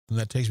And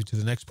that takes me to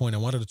the next point. I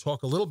wanted to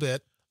talk a little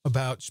bit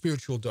about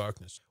spiritual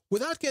darkness.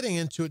 Without getting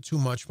into it too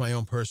much, my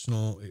own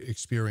personal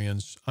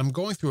experience, I'm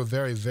going through a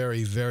very,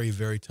 very, very,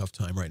 very tough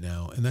time right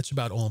now. And that's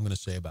about all I'm going to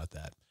say about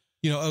that.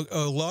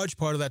 A large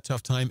part of that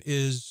tough time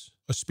is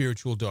a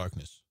spiritual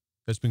darkness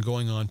that's been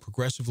going on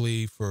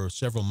progressively for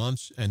several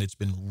months. And it's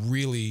been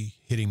really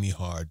hitting me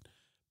hard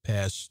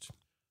past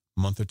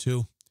month or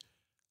two.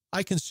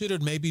 I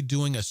considered maybe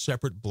doing a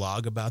separate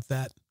blog about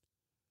that,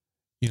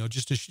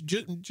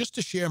 just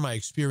to share my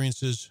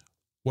experiences,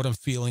 what I'm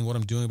feeling, what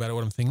I'm doing about it,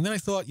 what I'm thinking. Then I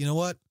thought, you know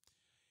what?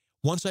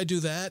 Once I do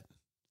that,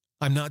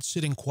 I'm not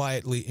sitting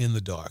quietly in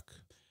the dark.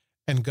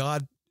 And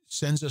God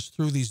sends us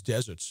through these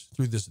deserts,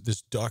 through this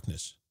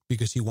darkness,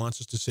 because he wants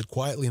us to sit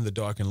quietly in the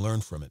dark and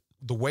learn from it.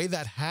 The way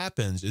that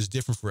happens is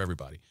different for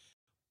everybody.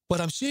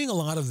 But I'm seeing a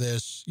lot of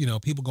this,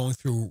 people going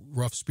through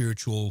rough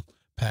spiritual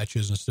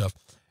patches and stuff.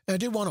 And I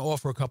did want to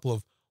offer a couple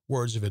of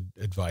words of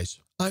advice.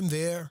 I'm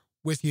there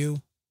with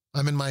you.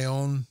 I'm in my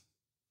own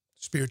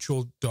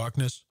spiritual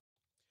darkness.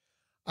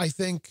 I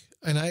think,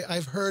 and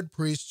I've heard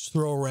priests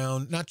throw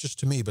around, not just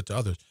to me, but to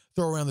others,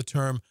 throw around the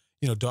term,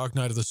 dark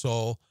night of the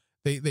soul.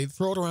 They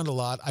throw it around a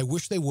lot. I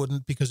wish they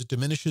wouldn't, because it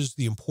diminishes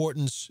the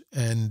importance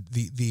and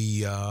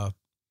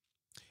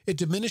it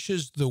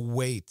diminishes the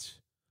weight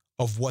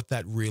of what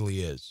that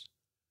really is.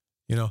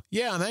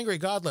 Yeah, I'm angry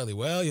at God lately.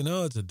 Well,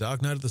 it's a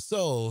dark night of the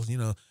soul.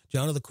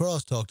 John of the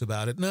Cross talked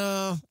about it.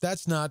 No,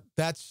 that's not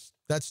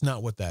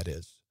what that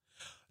is.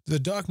 The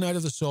dark night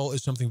of the soul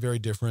is something very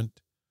different.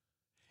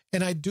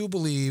 And I do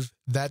believe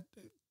that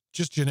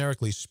just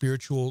generically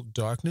spiritual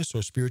darkness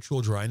or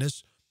spiritual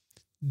dryness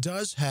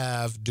does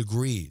have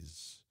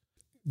degrees.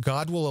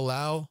 God will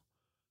allow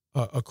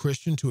a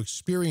Christian to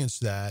experience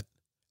that.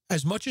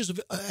 As much of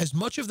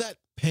that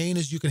pain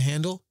as you can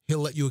handle, he'll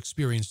let you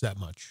experience that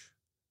much.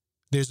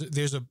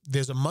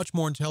 There's a much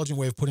more intelligent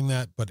way of putting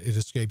that, but it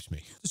escapes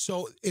me.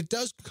 So it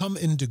does come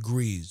in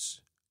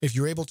degrees. If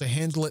you're able to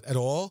handle it at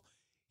all,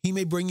 he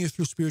may bring you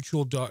through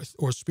spiritual dark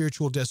or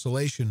spiritual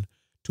desolation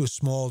to a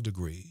small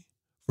degree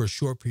for a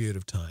short period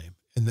of time,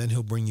 and then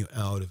he'll bring you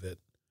out of it,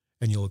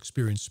 and you'll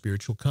experience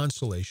spiritual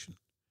consolation.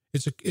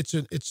 It's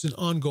an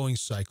ongoing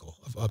cycle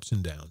of ups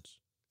and downs.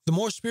 The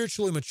more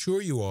spiritually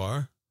mature you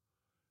are,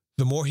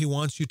 the more he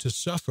wants you to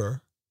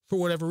suffer for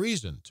whatever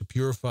reason, to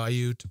purify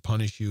you, to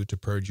punish you, to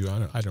purge you.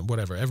 I don't,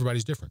 whatever.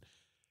 Everybody's different.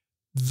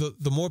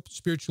 The more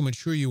spiritually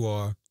mature you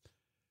are,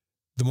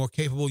 the more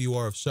capable you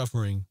are of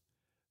suffering,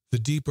 the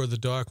deeper the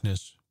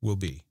darkness will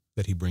be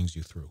that he brings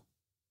you through.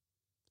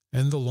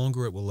 And the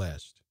longer it will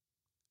last.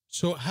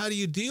 So how do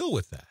you deal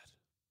with that?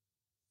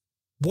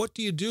 What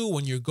do you do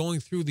when you're going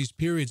through these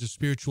periods of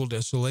spiritual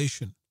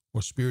desolation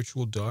or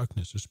spiritual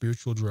darkness or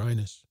spiritual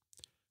dryness?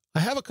 I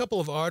have a couple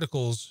of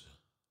articles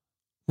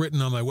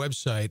written on my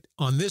website.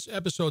 On this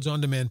episode's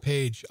on-demand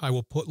page, I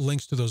will put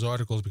links to those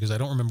articles because I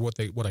don't remember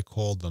what I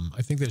called them.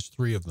 I think there's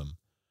 3 of them.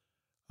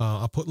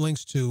 I'll put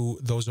links to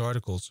those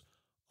articles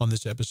on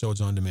this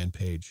episode's on-demand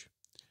page.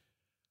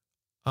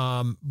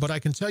 But I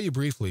can tell you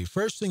briefly,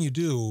 first thing you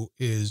do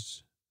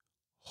is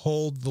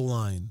hold the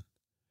line.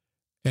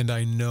 And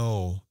I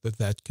know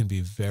that can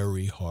be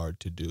very hard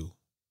to do.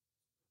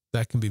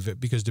 That can be,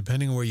 because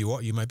depending on where you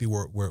are, you might be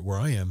where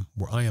I am,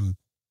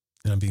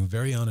 and I'm being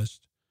very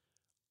honest,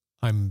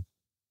 I'm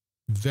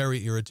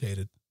very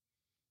irritated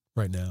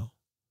right now,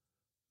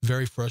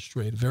 very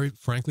frustrated,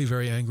 frankly,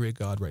 very angry at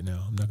God right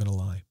now. I'm not going to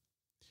lie.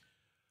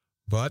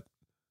 But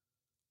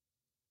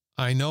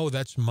I know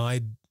that's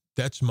my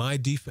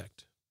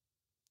defect.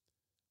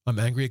 I'm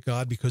angry at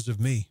God because of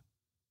me.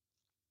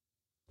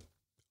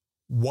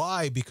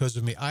 Why because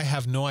of me? I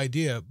have no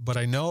idea, but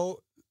I know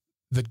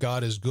that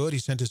God is good. He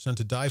sent his son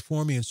to die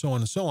for me, and so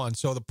on and so on.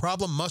 So the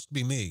problem must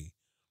be me.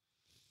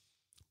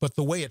 But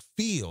the way it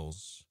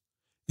feels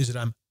is that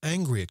I'm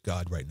angry at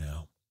God right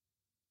now.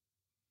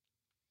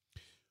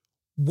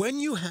 When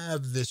you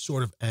have this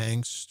sort of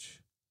angst,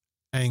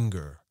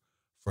 anger,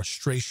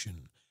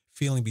 frustration,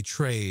 feeling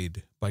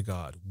betrayed by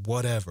God,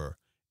 whatever,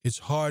 it's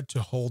hard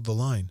to hold the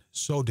line.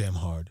 So damn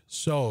hard.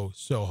 So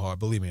hard.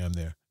 Believe me, I'm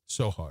there.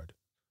 So hard.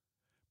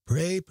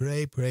 Pray,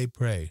 pray, pray,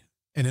 pray.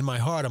 And in my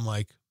heart, I'm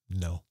like,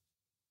 no.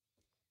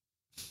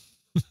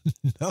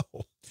 No.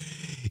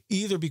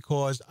 Either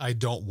because I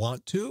don't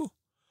want to,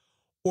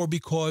 or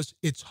because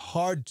it's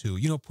hard to.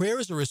 You know, prayer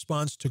is a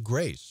response to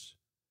grace.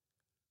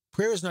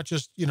 Prayer is not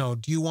just, do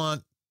you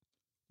want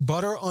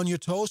butter on your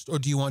toast or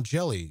do you want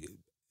jelly?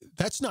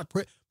 That's not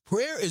prayer.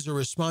 Prayer is a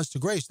response to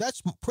grace.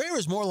 Prayer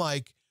is more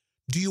like,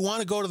 do you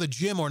want to go to the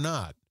gym or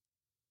not?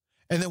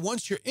 And then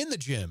once you're in the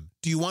gym,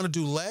 do you want to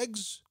do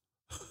legs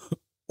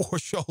or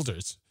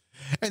shoulders?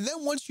 And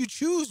then once you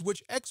choose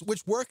which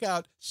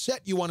workout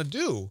set you want to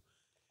do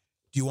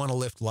you want to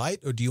lift light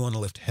or do you want to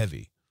lift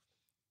heavy?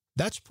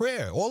 That's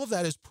prayer. All of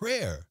that is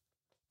prayer.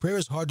 Prayer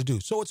is hard to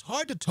do. So it's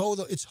hard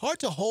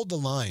to hold the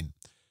line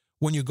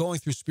when you're going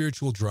through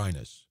spiritual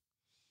dryness.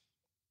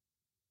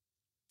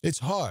 It's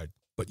hard,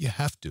 but you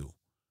have to.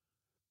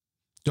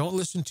 Don't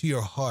listen to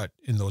your heart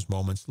in those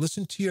moments.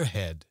 Listen to your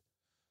head.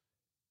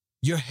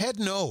 Your head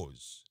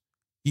knows,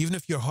 even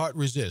if your heart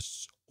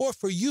resists. Or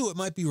for you, it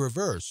might be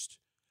reversed.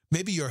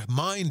 Maybe your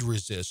mind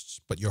resists,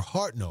 but your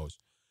heart knows.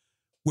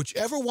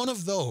 Whichever one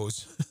of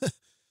those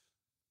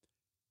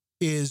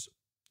is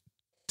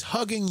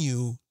tugging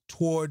you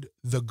toward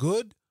the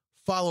good,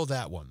 follow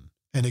that one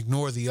and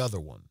ignore the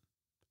other one.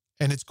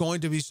 And it's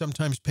going to be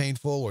sometimes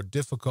painful or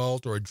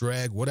difficult or a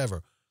drag,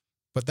 whatever.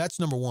 But that's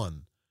number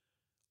one.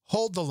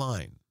 Hold the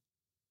line.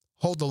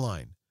 Hold the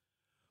line.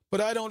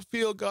 But I don't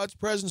feel God's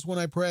presence when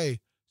I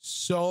pray.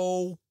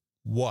 So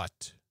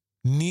what?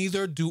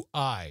 Neither do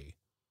I.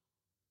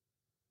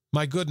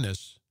 My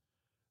goodness.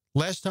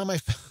 Last time I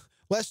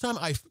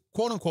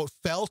quote unquote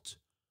felt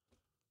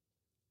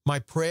my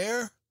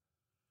prayer,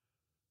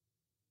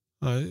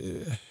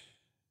 it's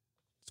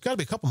got to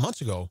be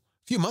a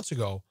few months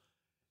ago,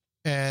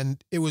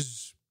 and it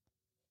was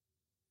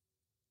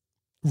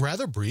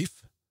rather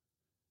brief,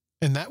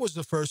 and that was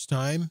the first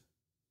time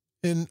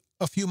in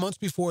a few months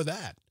before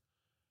that,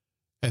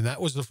 and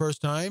that was the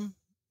first time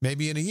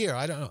maybe in a year.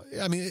 I don't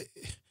know. I mean,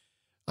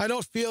 I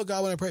don't feel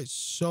God when I pray.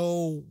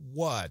 So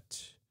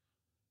what?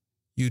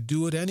 You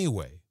do it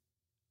anyway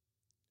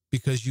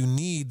because you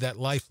need that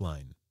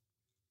lifeline.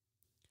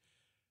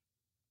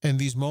 And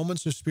these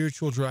moments of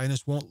spiritual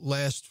dryness won't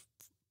last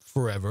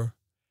forever.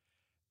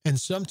 And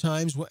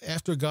sometimes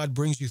after God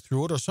brings you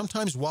through it, or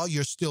sometimes while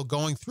you're still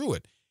going through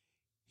it,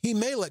 he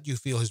may let you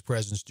feel his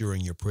presence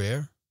during your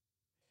prayer.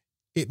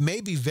 It may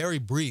be very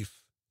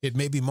brief. It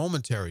may be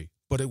momentary,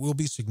 but it will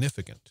be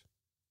significant.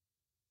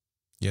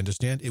 You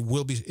understand?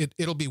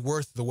 It'll be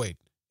worth the wait.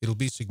 It'll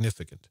be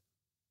significant.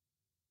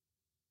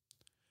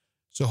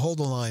 So hold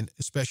the line,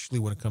 especially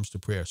when it comes to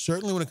prayer.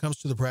 Certainly when it comes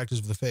to the practice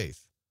of the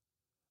faith.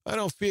 I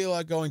don't feel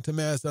like going to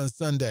Mass on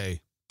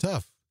Sunday.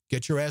 Tough.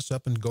 Get your ass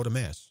up and go to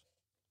Mass.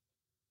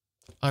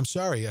 I'm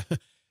sorry.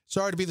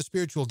 Sorry to be the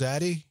spiritual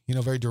daddy,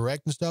 very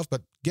direct and stuff,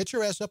 but get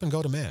your ass up and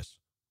go to Mass.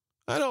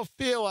 I don't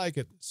feel like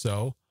it.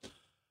 So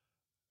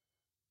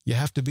you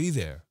have to be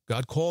there.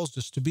 God calls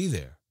us to be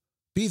there.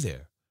 Be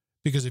there.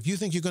 Because if you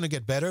think you're going to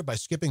get better by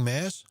skipping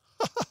Mass,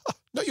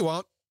 no, you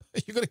won't.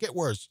 You're going to get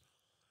worse.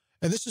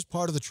 And this is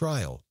part of the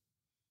trial.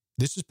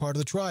 This is part of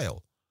the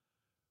trial.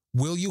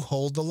 Will you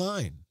hold the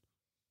line?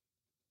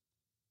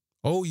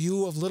 Oh,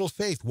 you of little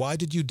faith, why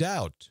did you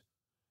doubt?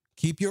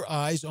 Keep your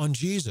eyes on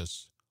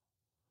Jesus.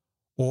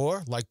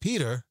 Or, like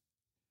Peter,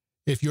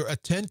 if you're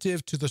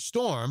attentive to the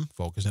storm,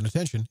 focus and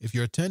attention, if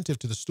you're attentive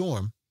to the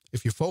storm,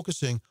 if you're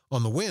focusing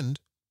on the wind,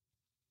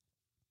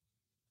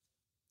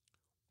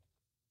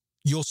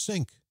 you'll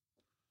sink.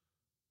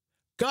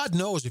 God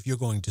knows if you're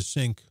going to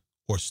sink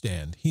or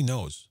stand. He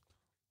knows.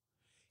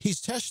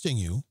 He's testing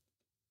you,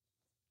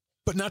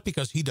 but not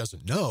because he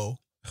doesn't know.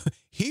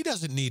 He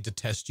doesn't need to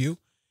test you.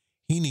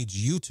 He needs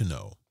you to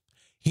know.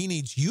 He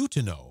needs you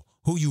to know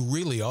who you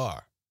really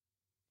are.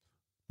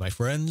 My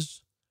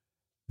friends,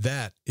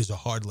 that is a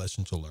hard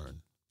lesson to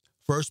learn.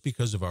 First,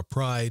 because of our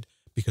pride,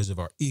 because of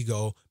our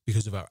ego,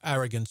 because of our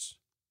arrogance,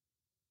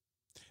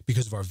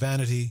 because of our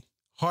vanity.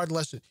 Hard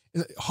lesson.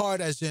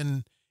 Hard as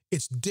in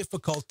it's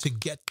difficult to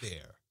get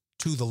there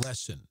to the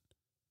lesson.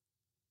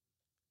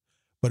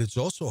 But it's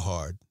also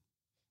hard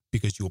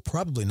because you'll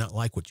probably not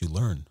like what you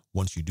learn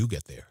once you do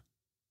get there.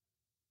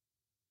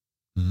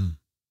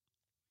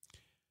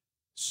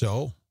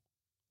 So,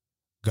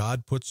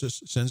 God takes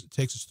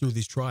us through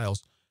these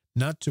trials,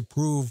 not to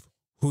prove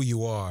who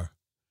you are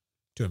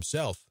to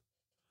himself,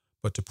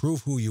 but to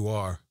prove who you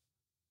are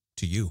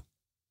to you.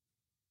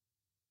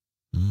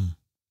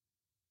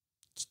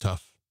 It's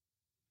tough.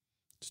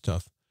 It's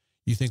tough.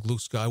 You think Luke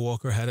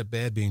Skywalker had it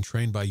bad being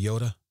trained by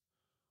Yoda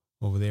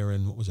over there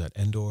in, what was that,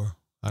 Endor?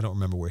 I don't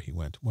remember where he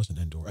went. It wasn't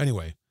Endor.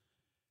 Anyway,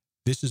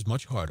 this is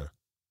much harder.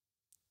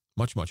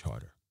 Much, much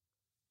harder.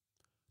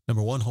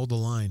 Number one, hold the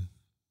line.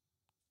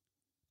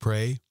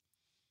 Pray.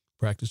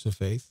 Practice of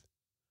faith.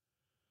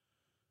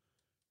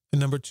 And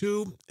number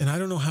two, and I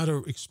don't know how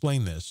to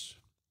explain this.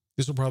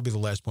 This will probably be the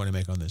last point I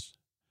make on this.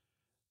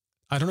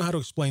 I don't know how to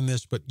explain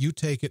this, but you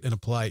take it and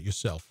apply it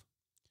yourself.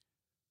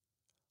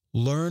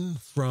 Learn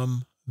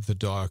from the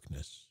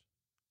darkness.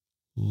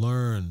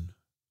 Learn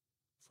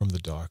from the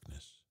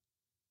darkness.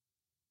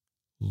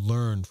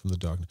 Learn from the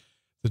darkness.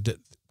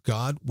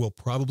 God will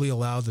probably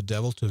allow the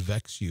devil to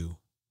vex you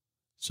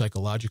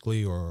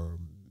psychologically or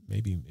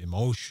maybe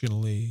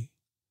emotionally.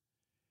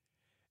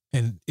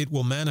 And it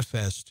will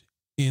manifest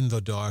in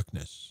the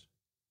darkness.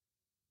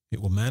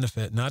 It will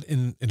manifest, not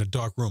in a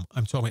dark room.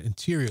 I'm talking about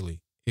interiorly.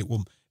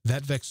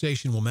 That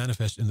vexation will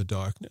manifest in the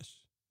darkness.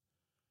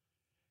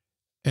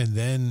 And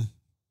then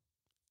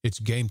it's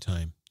game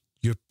time.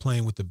 You're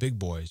playing with the big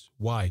boys.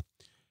 Why?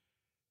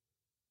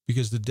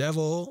 Because the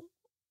devil,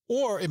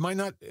 or it might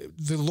not,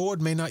 the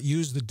Lord may not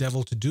use the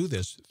devil to do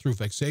this through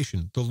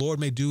vexation. The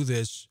Lord may do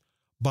this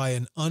by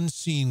an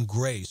unseen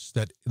grace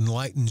that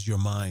enlightens your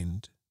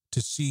mind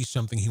to see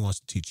something he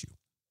wants to teach you.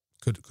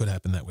 Could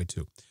happen that way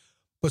too.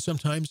 But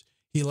sometimes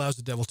he allows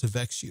the devil to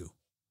vex you,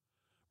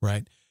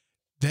 right?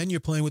 Then you're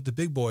playing with the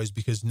big boys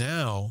because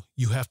now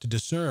you have to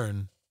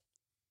discern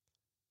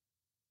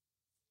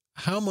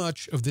how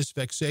much of this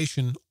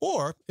vexation,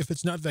 or if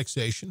it's not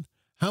vexation,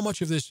 how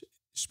much of this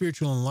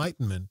spiritual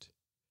enlightenment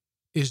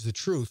is the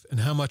truth and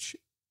how much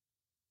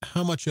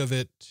of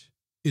it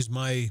is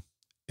my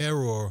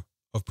error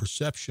of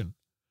perception,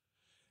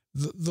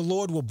 the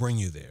Lord will bring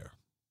you there.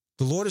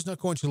 The Lord is not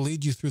going to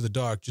lead you through the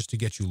dark just to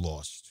get you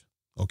lost,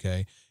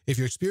 okay? If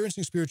you're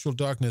experiencing spiritual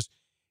darkness,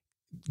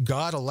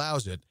 God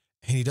allows it,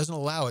 and he doesn't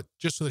allow it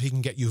just so that he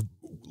can get you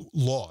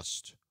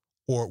lost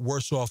or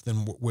worse off than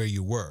where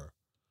you were.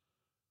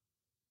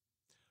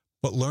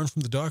 But learn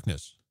from the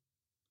darkness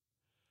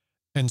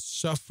and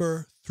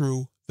suffer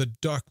through the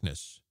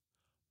darkness.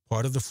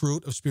 Part of the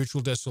fruit of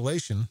spiritual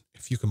desolation,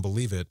 if you can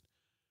believe it,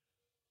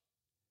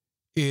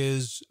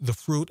 is the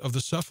fruit of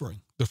the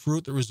suffering, the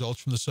fruit that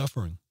results from the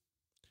suffering.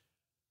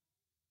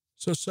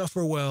 So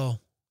suffer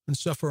well and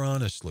suffer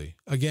honestly.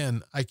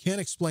 Again, I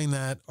can't explain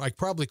that. I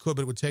probably could,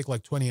 but it would take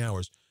like 20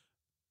 hours.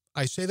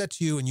 I say that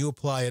to you and you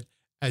apply it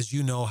as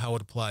you know how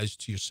it applies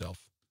to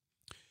yourself.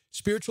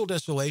 Spiritual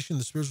desolation,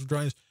 the spiritual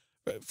dryness.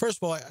 First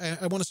of all,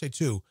 I want to say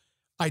too,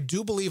 I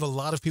do believe a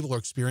lot of people are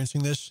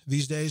experiencing this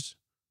these days.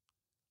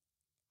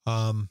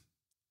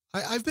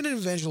 I've been in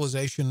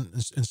evangelization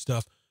and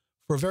stuff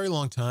for a very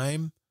long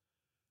time.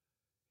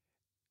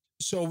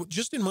 So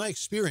just in my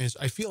experience,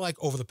 I feel like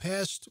over the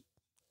past,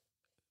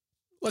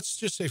 let's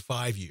just say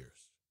 5 years,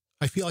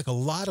 I feel like a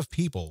lot of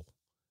people,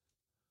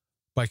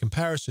 by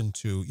comparison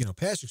to,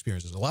 past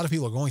experiences, a lot of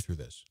people are going through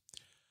this.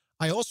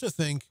 I also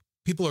think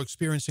people are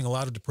experiencing a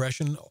lot of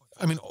depression.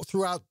 I mean,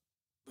 throughout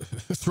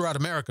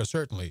America,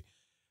 certainly,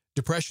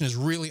 depression is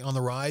really on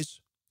the rise.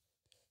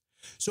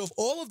 So if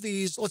all of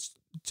these, let's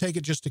take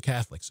it just to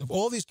Catholics, of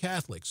all these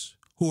Catholics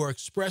who are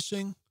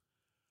expressing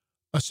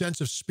a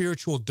sense of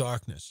spiritual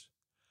darkness,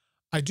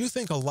 I do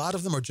think a lot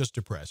of them are just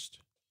depressed.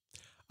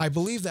 I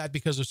believe that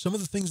because of some of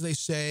the things they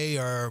say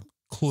are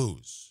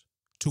clues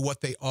to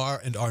what they are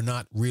and are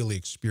not really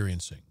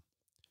experiencing.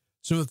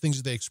 Some of the things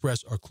that they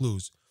express are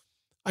clues.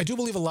 I do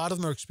believe a lot of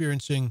them are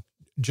experiencing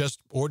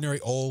just ordinary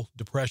old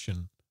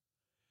depression.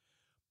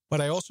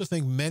 But I also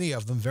think many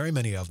of them, very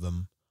many of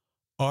them,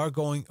 are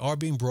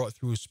being brought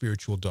through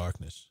spiritual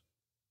darkness.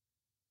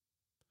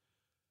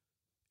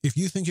 If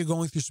you think you're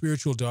going through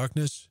spiritual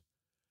darkness,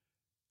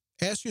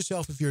 ask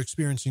yourself if you're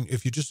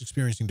just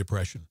experiencing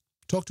depression.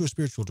 Talk to a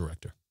spiritual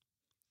director.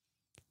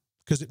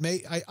 Because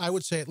I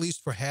would say at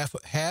least for half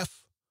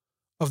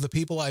of the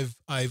people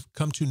I've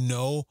come to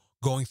know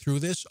going through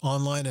this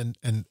online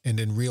and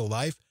in real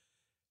life,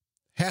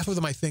 half of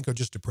them I think are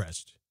just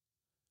depressed.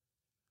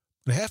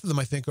 But half of them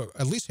I think are,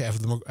 at least half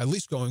of them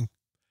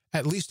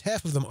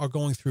are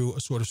going through a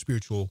sort of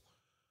spiritual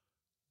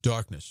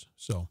darkness.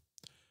 So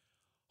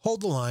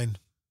hold the line.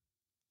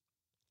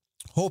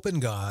 Hope in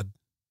God.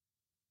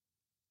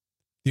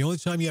 The only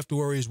time you have to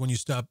worry is when you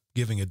stop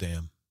giving a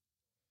damn.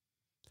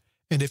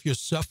 And if you're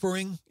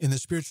suffering in the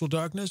spiritual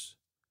darkness,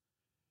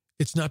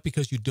 it's not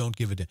because you don't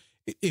give a damn.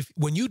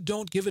 When you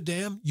don't give a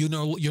damn, you're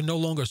no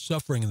longer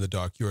suffering in the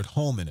dark. You're at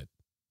home in it.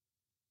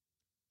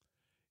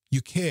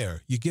 You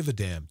care. You give a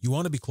damn. You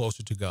want to be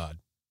closer to God.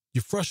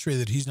 You're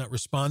frustrated that he's not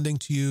responding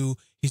to you.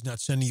 He's not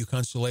sending you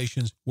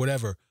consolations,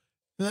 whatever.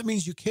 And that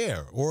means you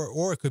care.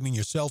 Or it could mean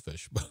you're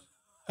selfish. But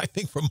I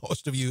think for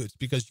most of you, it's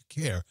because you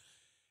care.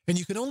 And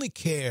you can only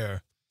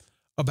care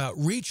about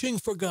reaching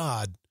for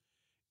God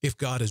if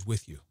God is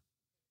with you.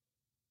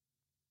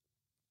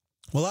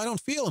 Well, I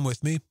don't feel him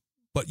with me,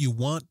 but you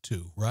want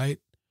to, right?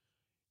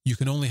 You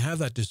can only have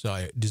that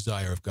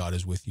desire if God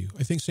is with you.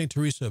 I think St.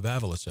 Teresa of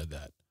Avila said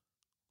that.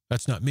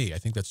 That's not me. I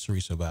think that's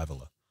Teresa of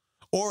Avila.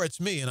 Or it's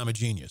me and I'm a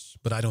genius,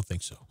 but I don't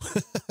think so.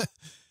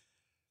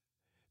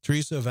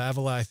 Teresa of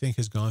Avila, I think,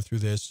 has gone through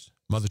this.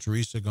 Mother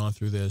Teresa gone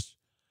through this.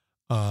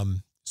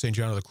 St.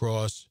 John of the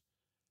Cross,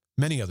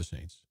 many other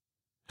saints.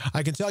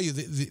 I can tell you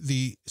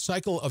the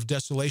cycle of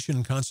desolation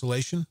and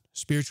consolation,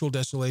 spiritual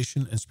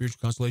desolation and spiritual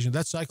consolation,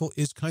 that cycle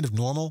is kind of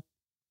normal,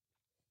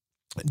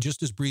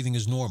 just as breathing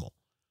is normal,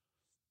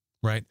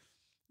 right?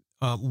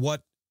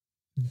 What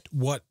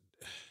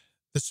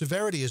the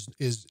severity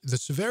is the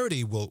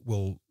severity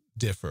will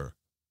differ,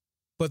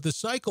 but the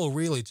cycle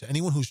really, to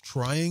anyone who's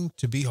trying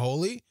to be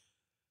holy,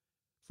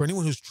 for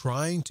anyone who's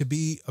trying to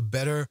be a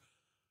better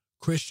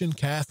Christian,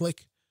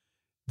 Catholic,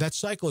 that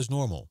cycle is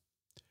normal.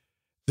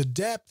 The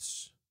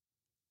depths,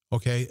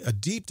 okay, a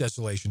deep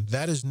desolation,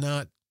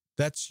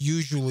 that's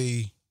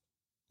usually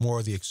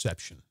more the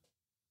exception.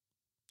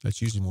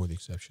 That's usually more the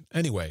exception.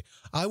 Anyway,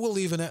 I will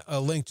leave a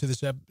link to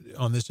this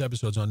on this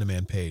episode's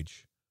on-demand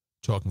page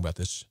talking about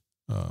this,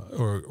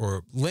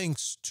 or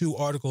links to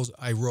articles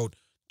I wrote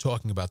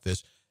talking about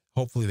this.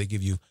 Hopefully they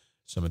give you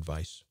some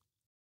advice.